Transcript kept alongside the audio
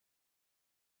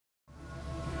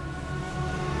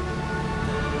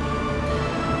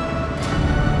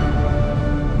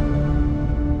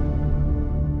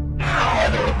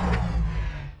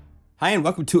Hi, and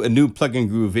welcome to a new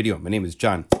PlugInGuru video. My name is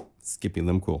John, Skippy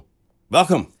Limcool.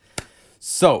 Welcome.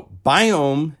 So,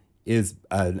 Biome is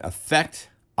an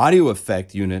audio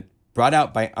effect unit brought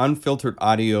out by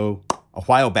UnfilteredAudio a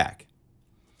while back.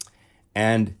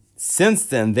 And since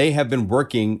then, they have been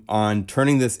working on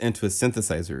turning this into a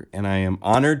synthesizer. And I am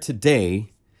honored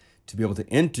today to be able to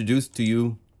introduce to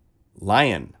you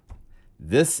Lion.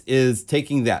 This is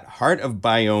taking that heart of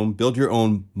Biome, build your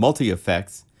own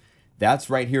multi-effects. That's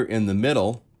right here in the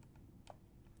middle.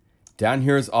 Down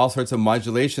here is all sorts of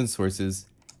modulation sources.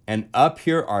 And up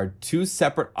here are two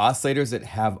separate oscillators that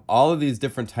have all of these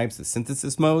different types of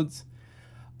synthesis modes.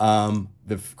 The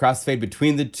crossfade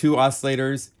between the two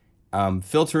oscillators,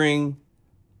 filtering.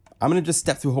 I'm gonna just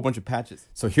step through a whole bunch of patches.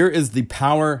 So here is the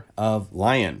power of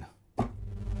Lion.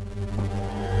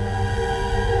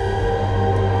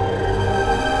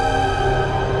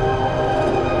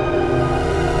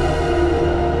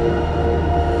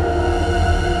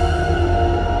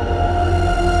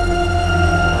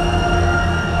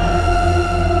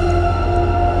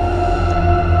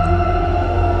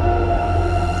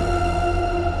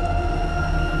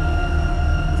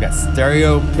 Got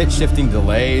stereo pitch shifting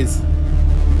delays.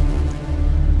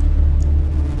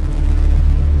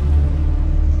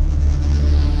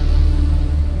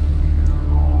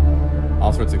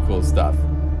 All sorts of cool stuff.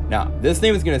 Now, this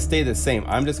name is going to stay the same.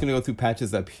 I'm just going to go through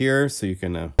patches up here so you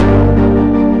can...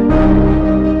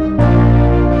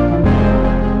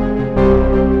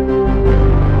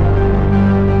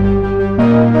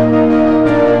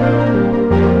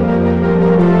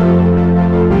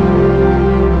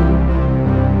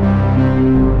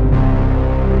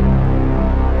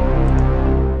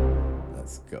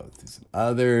 go through some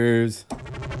others.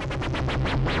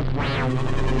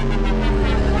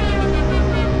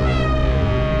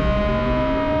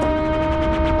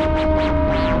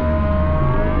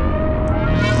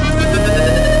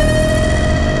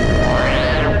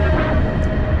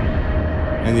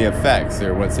 And the effects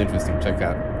are what's interesting. Check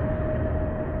out.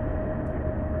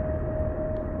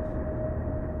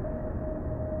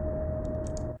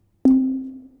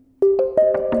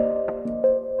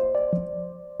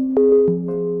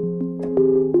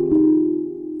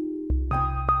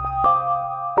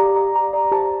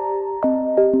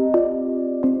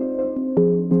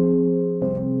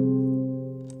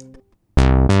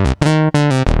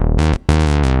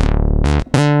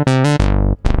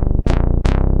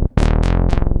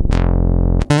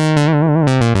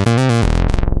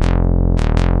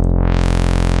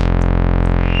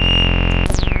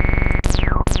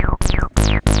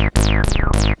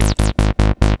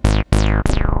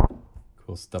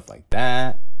 Cool stuff like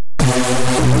that.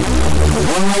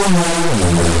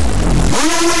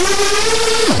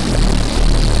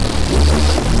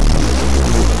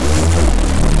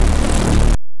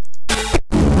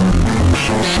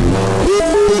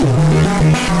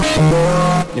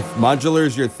 If modular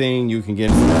is your thing, you can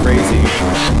get into crazy.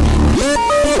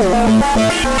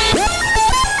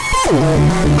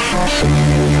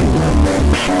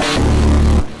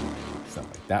 Stuff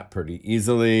like that pretty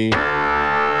easily.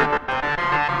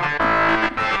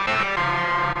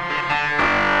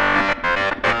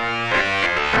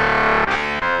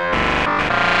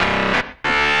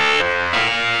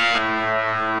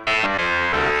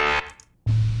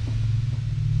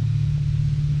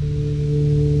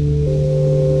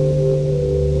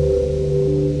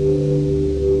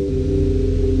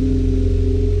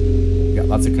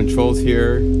 Lots of controls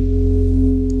here.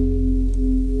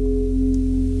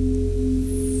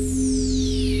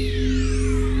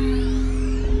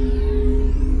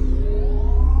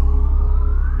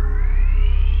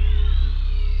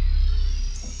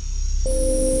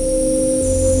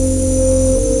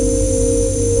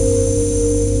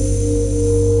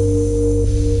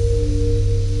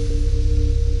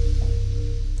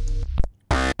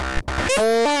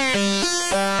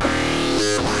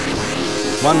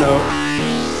 One note.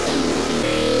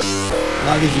 A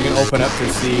lot of these you can open up to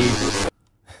see.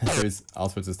 There's all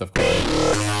sorts of stuff going on.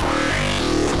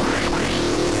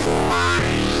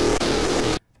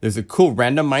 There's a cool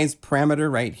randomized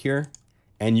parameter right here,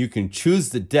 and you can choose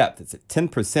the depth. It's at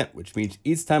 10%, which means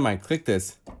each time I click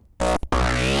this,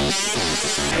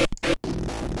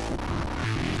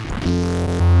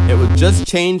 it will just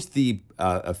change the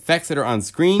effects that are on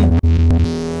screen.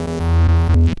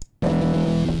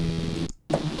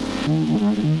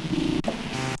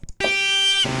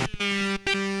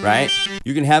 Right?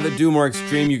 You can have it do more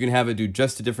extreme, you can have it do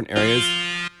just to different areas.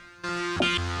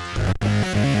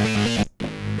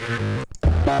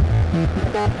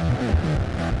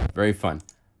 Very fun.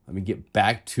 Let me get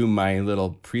back to my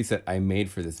little preset I made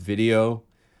for this video.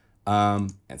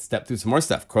 and step through some more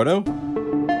stuff. Kodo?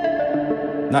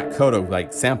 Not Kodo,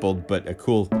 like sampled, but a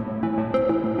cool...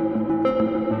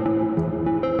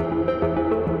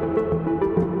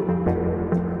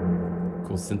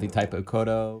 cool synthy type of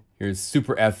Kodo. Here's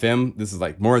Super FM. This is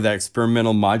like more of that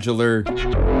experimental modular.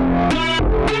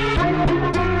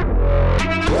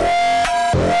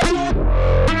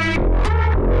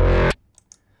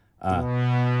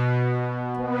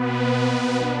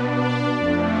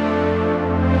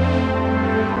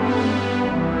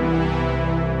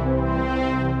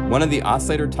 One of the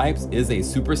oscillator types is a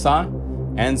super saw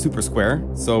and super square,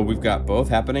 so we've got both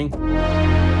happening.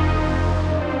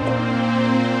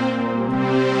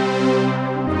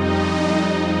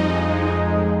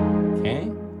 Okay.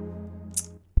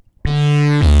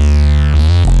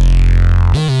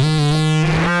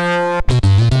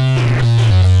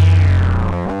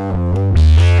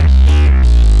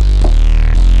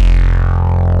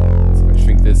 So if I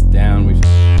shrink this down, we should...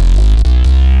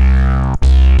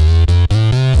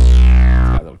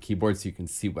 keyboard so you can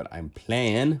see what I'm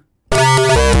playing.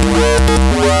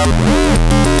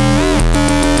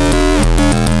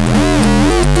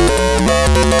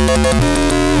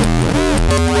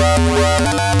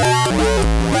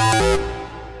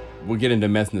 We'll get into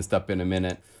messing this up in a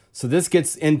minute. So this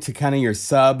gets into kind of your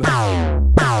sub.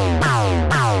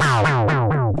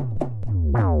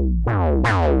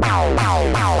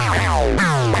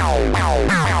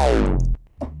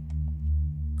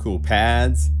 Cool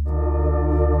pads.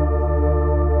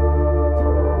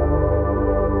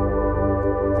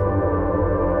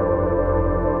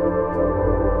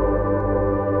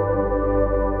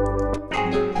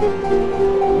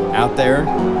 Out there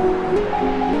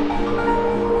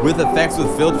with effects,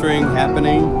 with filtering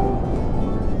happening.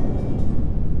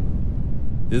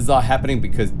 This is all happening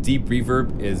because deep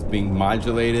reverb is being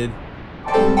modulated.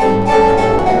 Like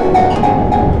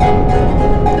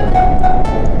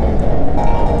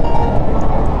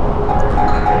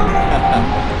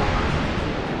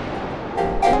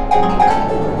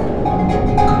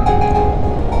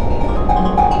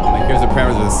here's the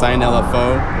parameters of the sine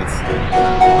LFO.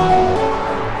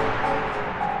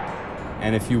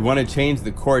 And if you want to change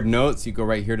the chord notes, you go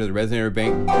right here to the resonator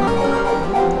bank.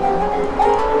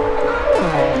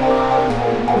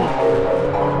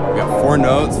 We've got 4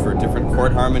 notes for different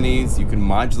chord harmonies. You can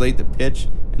modulate the pitch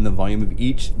and the volume of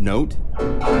each note.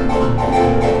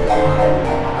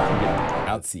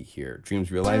 Outsee here,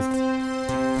 Dreams Realized.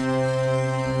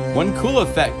 One cool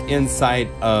effect inside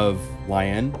of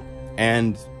Lion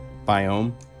and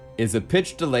Biome is a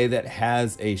pitch delay that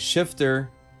has a shifter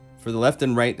for the left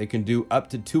and right that can do up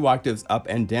to 2 octaves up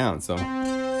and down. So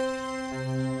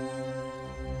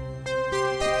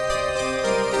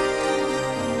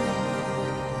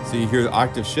you hear the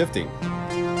octave shifting.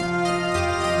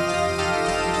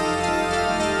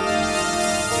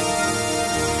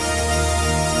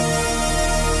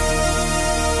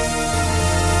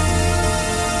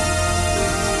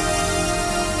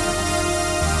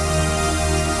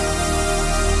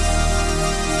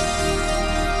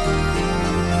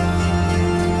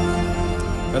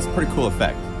 That's a pretty cool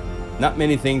effect. Not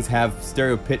many things have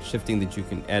stereo pitch shifting that you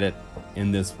can edit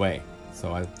in this way.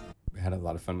 So I had a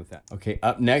lot of fun with that. Okay,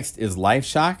 up next is Life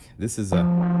Shock. This is a...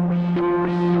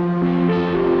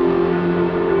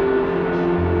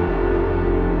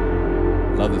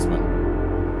 love this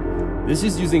one. This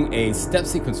is using a step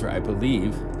sequencer, I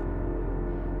believe.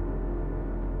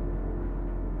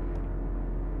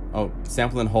 Oh,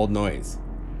 sample and hold noise.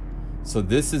 So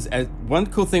this is, one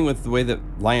cool thing with the way that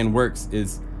Lion works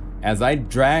is as I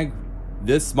drag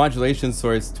this modulation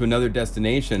source to another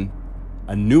destination,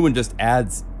 a new one just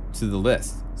adds to the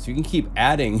list. So you can keep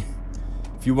adding.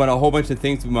 If you want a whole bunch of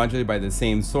things to be modulated by the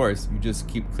same source, you just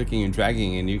keep clicking and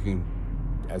dragging and you can,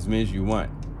 as many as you want.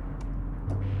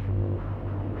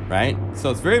 Right?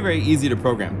 So it's very, very easy to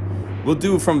program. We'll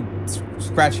do from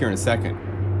scratch here in a second.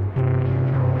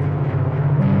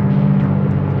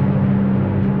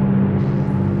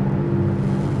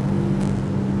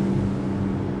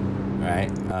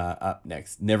 Up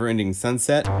next, Never Ending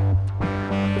Sunset.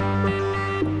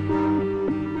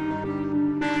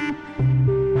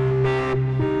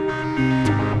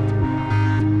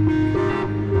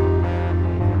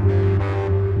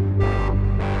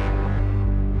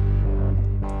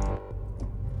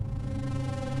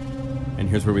 And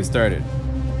here's where we started.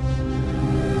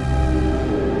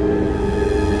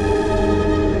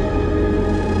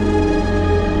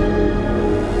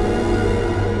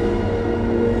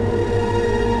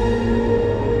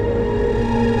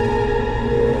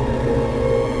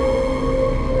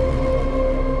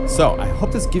 So I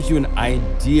hope this gives you an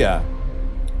idea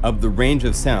of the range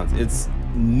of sounds.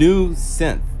 new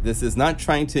synth. This is not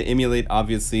trying to emulate,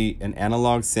 obviously, an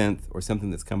analog synth or something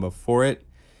that's come before it.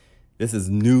 This is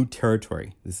new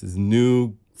territory. This is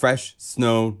new, fresh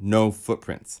snow, no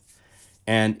footprints.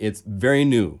 And it's very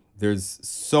new. There's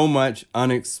so much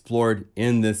unexplored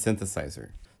in this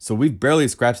synthesizer. So we've barely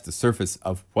scratched the surface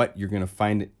of what you're going to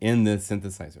find in this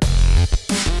synthesizer.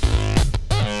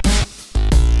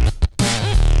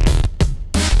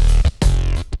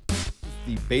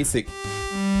 The basic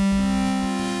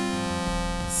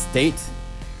state.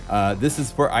 This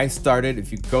is where I started.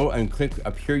 If you go and click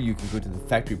up here, you can go to the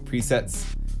factory presets.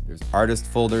 There's artist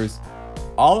folders.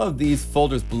 All of these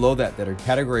folders below that are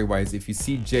category wise, if you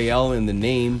see JL in the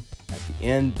name at the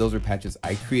end, those are patches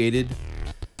I created.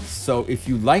 So if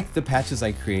you like the patches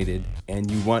I created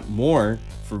and you want more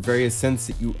for various synths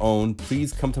that you own,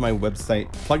 please come to my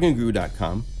website,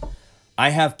 PlugInGuru.com. I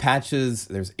have patches.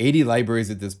 There's 80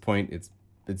 libraries at this point. It's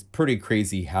pretty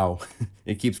crazy how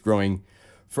it keeps growing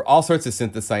for all sorts of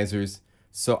synthesizers.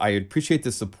 So I appreciate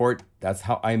the support. That's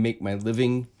how I make my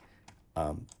living.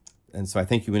 And so I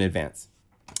thank you in advance.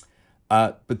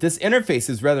 But this interface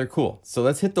is rather cool. So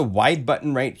let's hit the wide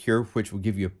button right here, which will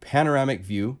give you a panoramic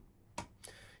view.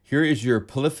 Here is your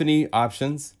polyphony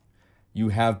options. You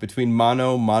have between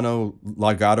mono,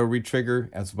 legato retrigger,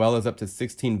 as well as up to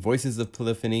 16 voices of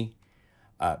polyphony.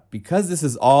 Because this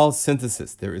is all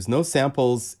synthesis, there is no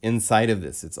samples inside of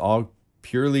this. It's all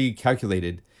purely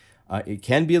calculated. It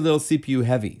can be a little CPU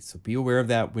heavy, so be aware of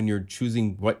that when you're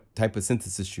choosing what type of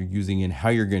synthesis you're using and how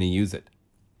you're going to use it.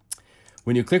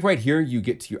 When you click right here, you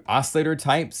get to your oscillator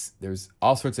types. There's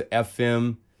all sorts of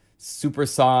FM, super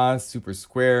saw, super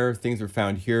square, things are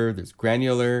found here. There's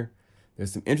granular.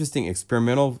 There's some interesting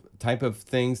experimental type of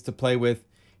things to play with.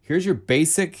 Here's your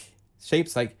basic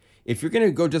shapes. Like if you're going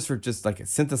to go for like a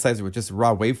synthesizer with just a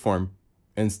raw waveform,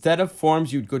 instead of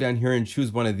forms, you'd go down here and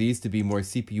choose one of these to be more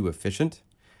CPU efficient.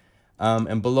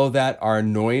 And below that are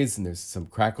noise, and there's some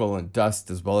crackle and dust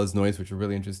as well as noise, which are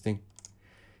really interesting.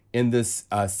 In this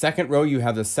second row, you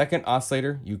have the second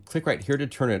oscillator. You click right here to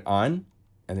turn it on,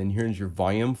 and then here's your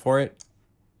volume for it.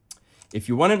 If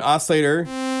you want an oscillator,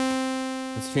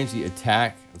 let's change the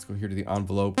attack. Let's go here to the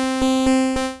envelope.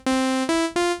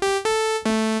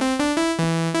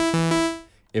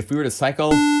 If we were to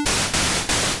cycle,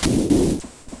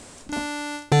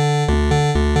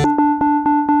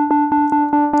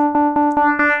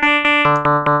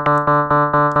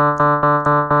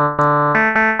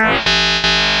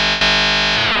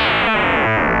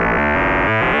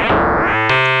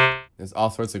 there's all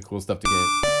sorts of cool stuff to get.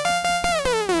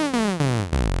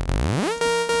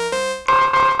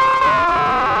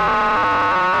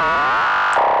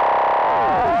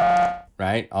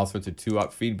 Right? All sorts of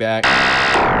 2-up feedback.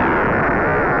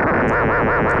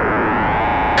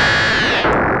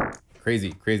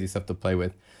 Crazy, crazy stuff to play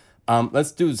with.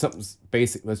 Let's do something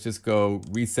basic. Let's just go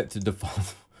reset to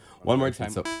default one more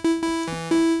time. So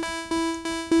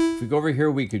if we go over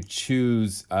here, we could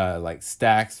choose like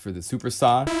stacks for the super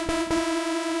saw.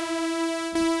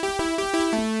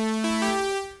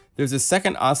 There's a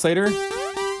second oscillator.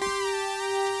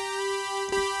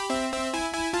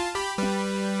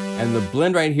 And the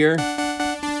blend right here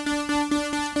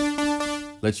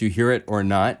lets you hear it or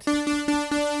not.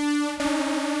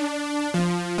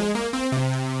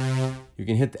 You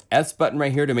can hit the S button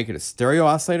right here to make it a stereo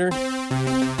oscillator.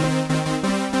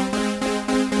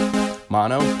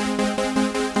 Mono.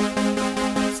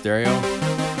 Stereo.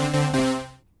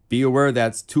 Be aware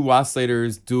that's 2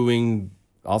 oscillators doing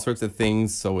all sorts of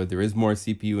things, so there is more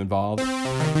CPU involved.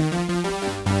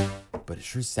 But it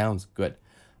sure sounds good.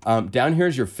 Down here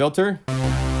is your filter.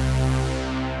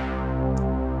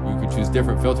 You could choose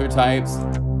different filter types.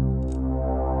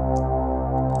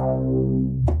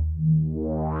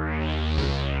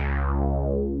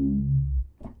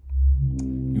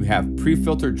 You have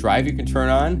pre-filter drive you can turn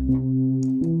on.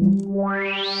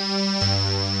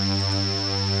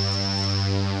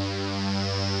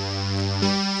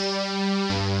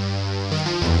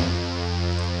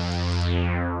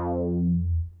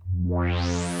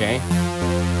 Okay.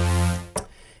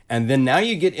 And then now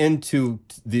you get into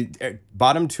the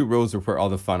bottom 2 rows are where all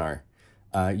the fun are.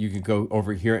 You can go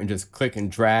over here and just click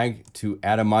and drag to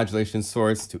add a modulation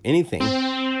source to anything.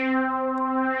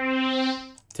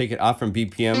 Take it off from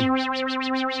BPM.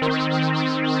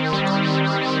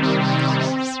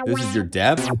 This is your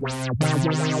depth.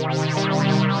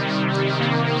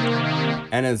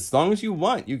 And as long as you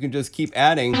want, you can just keep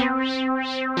adding.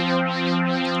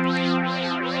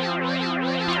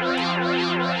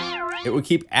 It will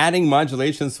keep adding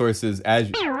modulation sources as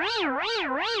you...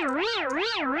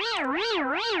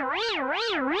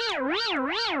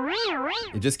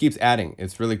 It just keeps adding.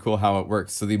 It's really cool how it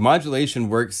works. So the modulation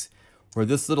works where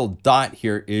this little dot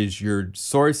here is your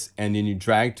source, and then you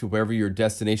drag to wherever your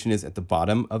destination is at the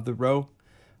bottom of the row.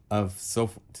 To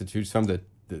choose from, the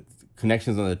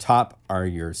connections on the top are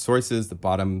your sources, the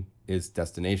bottom is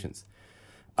destinations.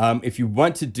 If you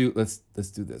want to do, let's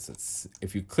do this.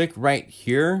 If you click right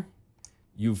here,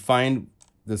 you find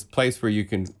this place where you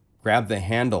can grab the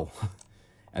handle.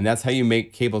 And that's how you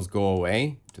make cables go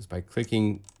away, just by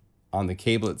clicking on the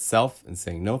cable itself and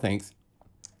saying, no thanks.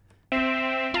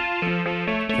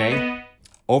 Okay.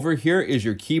 Over here is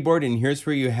your keyboard, and here's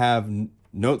where you have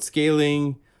note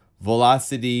scaling,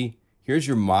 velocity. Here's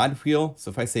your mod wheel.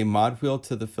 So if I say mod wheel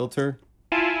to the filter,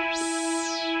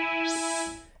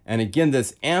 and again,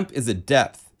 this amp is a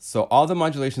depth. So all the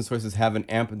modulation sources have an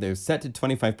amp, and they're set to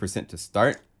 25% to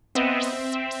start.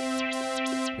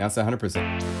 Now it's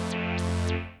 100%.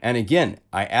 And again,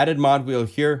 I added mod wheel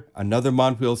here, another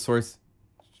mod wheel source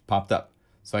popped up.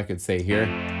 So I could say here,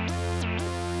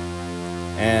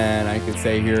 and I could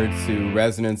say here to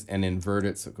resonance and invert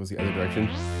it so it goes the other direction.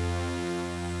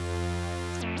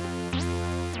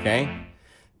 Okay.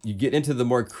 You get into the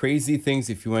more crazy things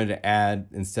if you wanted to add,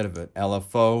 instead of an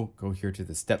LFO, go here to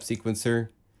the step sequencer.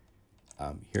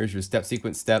 Here's your step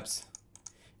sequence steps.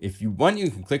 If you want,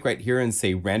 you can click right here and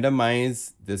say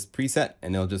randomize this preset,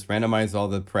 and it'll just randomize all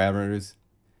the parameters.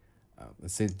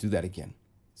 Let's say do that again.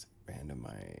 So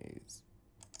randomize.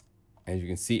 As you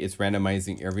can see, it's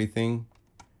randomizing everything.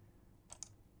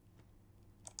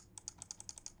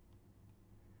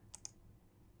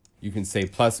 You can say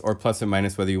plus or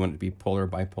minus, whether you want it to be polar or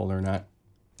bipolar or not.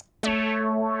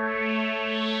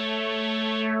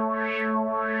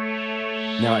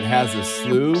 Now it has a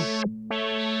slew,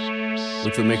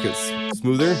 which will make it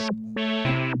smoother.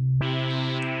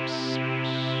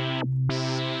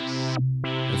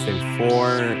 Let's say 4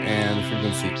 and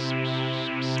frequency.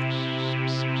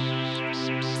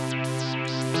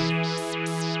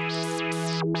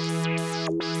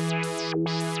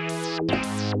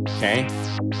 Okay.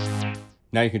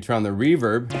 Now you can turn on the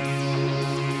reverb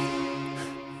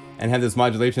and have this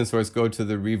modulation source go to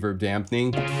the reverb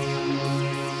dampening, to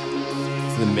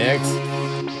the mix.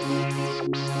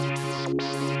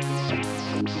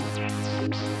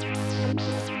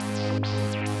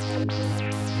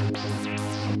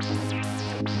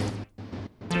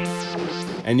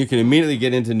 And you can immediately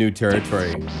get into new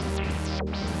territory.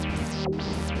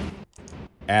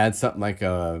 Add something like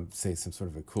say some sort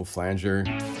of a cool flanger.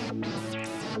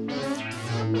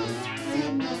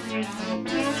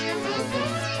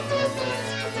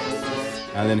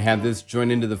 And then have this join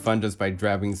into the fun just by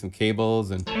grabbing some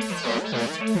cables and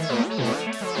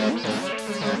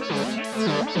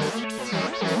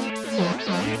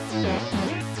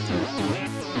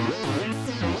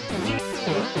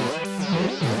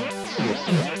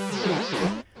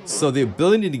so the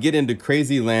ability to get into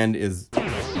crazy land is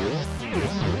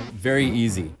very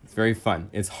easy. It's very fun.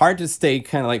 It's hard to stay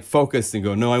kind of like focused and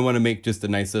go, no, I want to make just a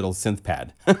nice little synth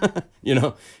pad. You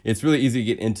know, it's really easy to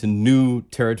get into new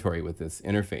territory with this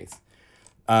interface.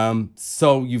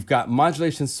 So you've got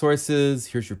modulation sources.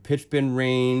 Here's your pitch bend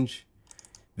range.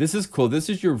 This is cool. This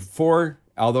is your 4,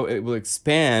 although it will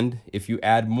expand if you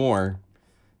add more,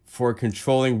 for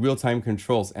controlling real-time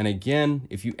controls. And again,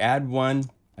 if you add one,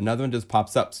 another one just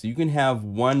pops up. So you can have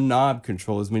one knob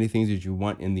control as many things as you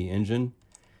want in the engine.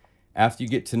 After you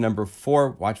get to number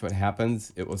 4, watch what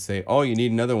happens. It will say, oh, you need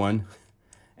another one.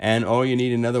 And oh, you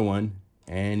need another one.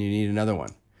 And you need another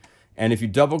one. And if you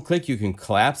double click, you can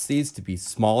collapse these to be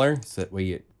smaller. So that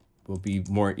way it will be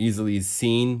more easily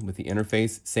seen with the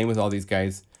interface. Same with all these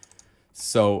guys.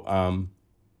 So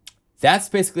that's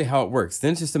basically how it works.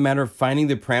 Then it's just a matter of finding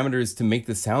the parameters to make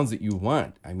the sounds that you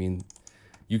want. I mean,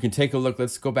 you can take a look.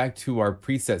 Let's go back to our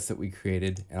presets that we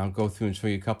created. And I'll go through and show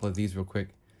you a couple of these real quick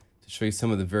to show you some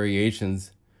of the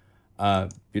variations.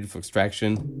 Beautiful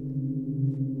extraction.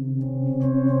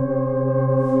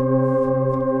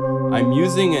 I'm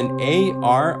using an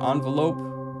AR envelope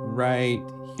right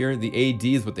here. The AD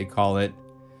is what they call it,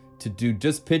 to do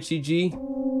just pitch EG.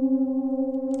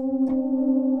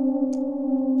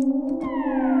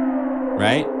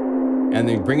 Right? And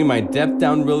then bringing my depth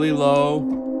down really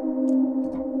low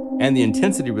and the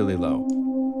intensity really low.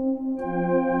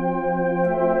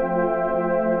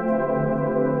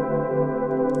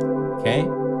 Okay,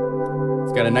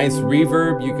 it's got a nice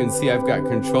reverb. You can see I've got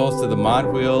controls to the mod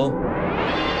wheel,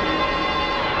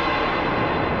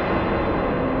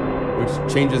 which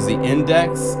changes the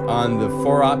index on the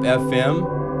 4-op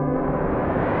FM.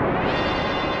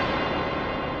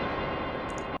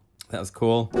 That was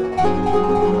cool.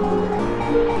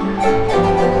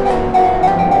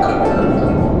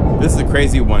 This is a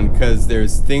crazy one because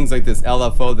there's things like this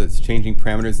LFO that's changing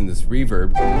parameters in this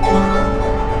reverb.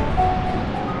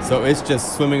 So it's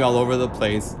just swimming all over the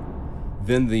place.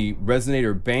 Then the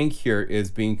resonator bank here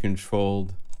is being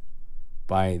controlled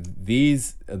by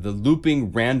these, the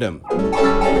looping random.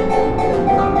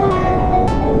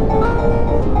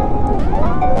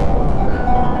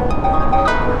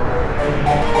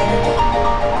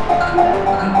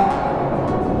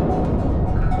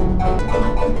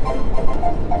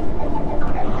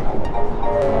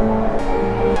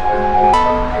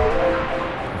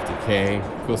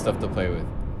 Cool stuff to play with.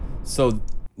 So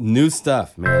new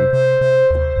stuff, man.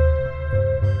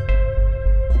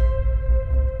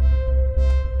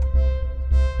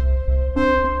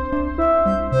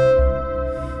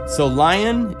 So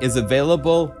Lion is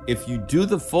available. If you do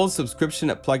the full subscription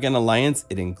at Plugin Alliance,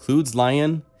 it includes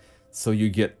Lion. So you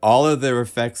get all of their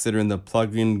effects that are in the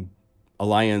Plugin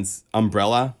Alliance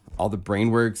umbrella, all the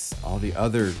Brainworks, all the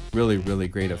other really, really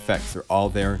great effects are all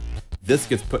there. This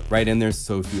gets put right in there.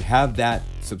 So if you have that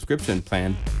subscription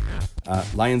plan,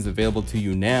 Lion's available to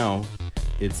you now.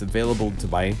 It's available to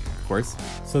buy, of course.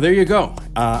 So there you go.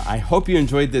 I hope you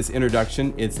enjoyed this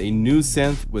introduction. It's a new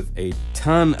synth with a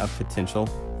ton of potential.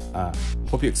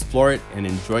 Hope you explore it and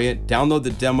enjoy it. Download the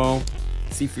demo.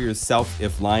 See for yourself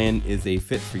if Lion is a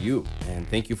fit for you. And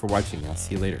thank you for watching. I'll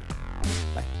see you later.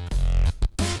 Bye.